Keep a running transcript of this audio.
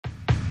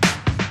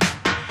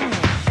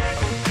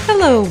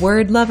Hello,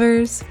 word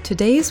lovers!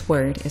 Today's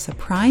word is a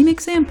prime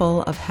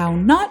example of how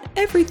not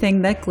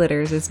everything that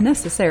glitters is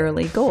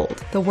necessarily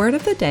gold. The word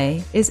of the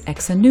day is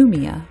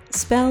exonumia,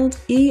 spelled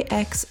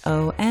E-X-O-N-U-M-I-A.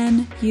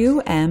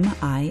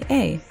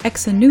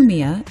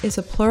 Exonumia is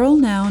a plural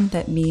noun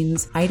that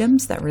means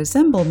items that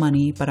resemble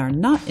money but are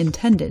not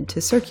intended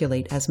to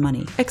circulate as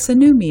money.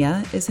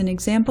 Exonumia is an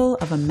example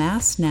of a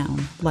mass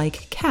noun,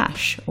 like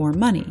cash or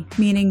money,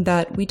 meaning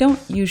that we don't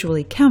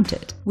usually count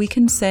it. We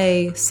can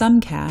say some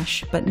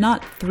cash, but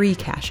not 3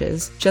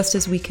 cashes, just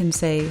as we can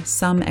say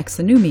some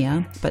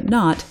exonumia, but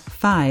not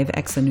 5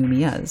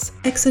 exonumias.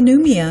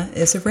 Exonumia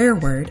is a rare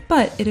word,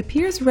 but it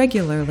appears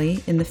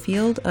regularly in the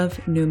field of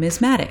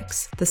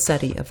numismatics, the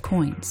study of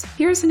coins.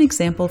 Here's an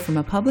example from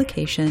a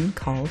publication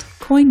called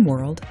Coin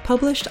World,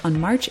 published on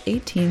March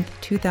 18,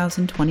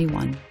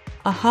 2021.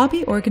 A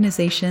hobby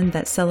organization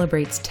that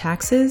celebrates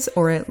taxes,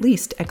 or at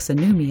least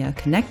exonumia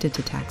connected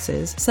to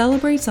taxes,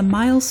 celebrates a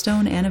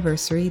milestone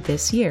anniversary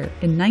this year.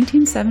 In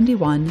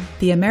 1971,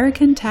 the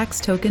American Tax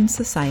Token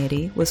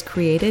Society was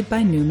created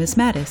by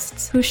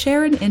numismatists who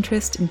share an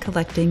interest in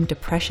collecting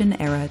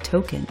Depression-era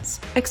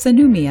tokens.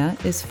 Exonumia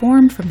is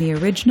formed from the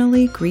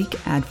originally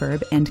Greek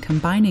adverb and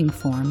combining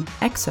form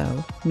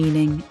exo,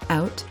 meaning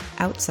out,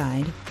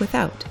 outside,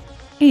 without,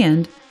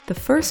 and the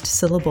first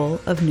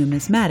syllable of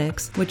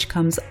numismatics, which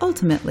comes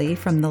ultimately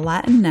from the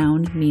Latin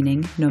noun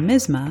meaning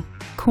nomisma,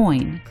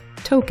 coin,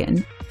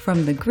 token,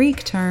 from the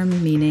Greek term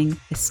meaning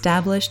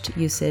established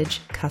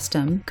usage,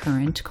 custom,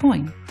 current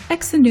coin.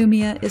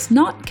 Exonumia is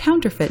not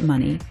counterfeit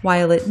money.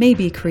 While it may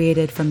be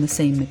created from the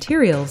same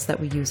materials that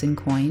we use in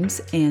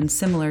coins and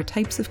similar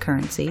types of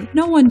currency,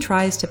 no one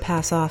tries to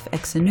pass off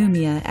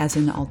exonumia as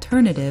an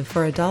alternative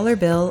for a dollar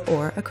bill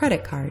or a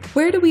credit card.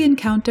 Where do we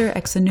encounter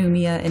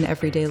exonumia in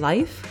everyday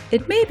life?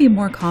 It may be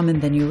more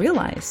common than you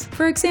realize.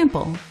 For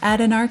example,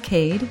 at an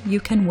arcade, you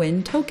can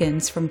win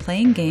tokens from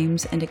playing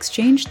games and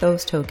exchange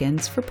those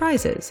tokens for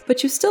prizes,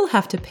 but you still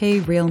have to pay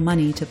real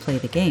money to play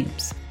the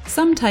games.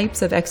 Some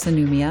types of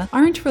exonumia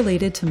aren't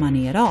related to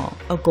money at all.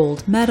 A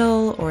gold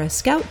medal or a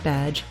scout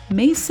badge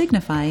may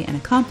signify an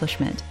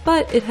accomplishment,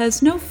 but it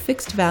has no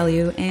fixed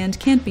value and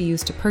can't be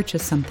used to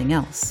purchase something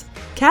else.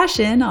 Cash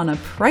in on a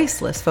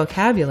priceless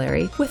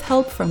vocabulary with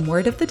help from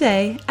Word of the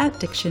Day at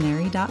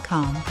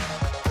dictionary.com.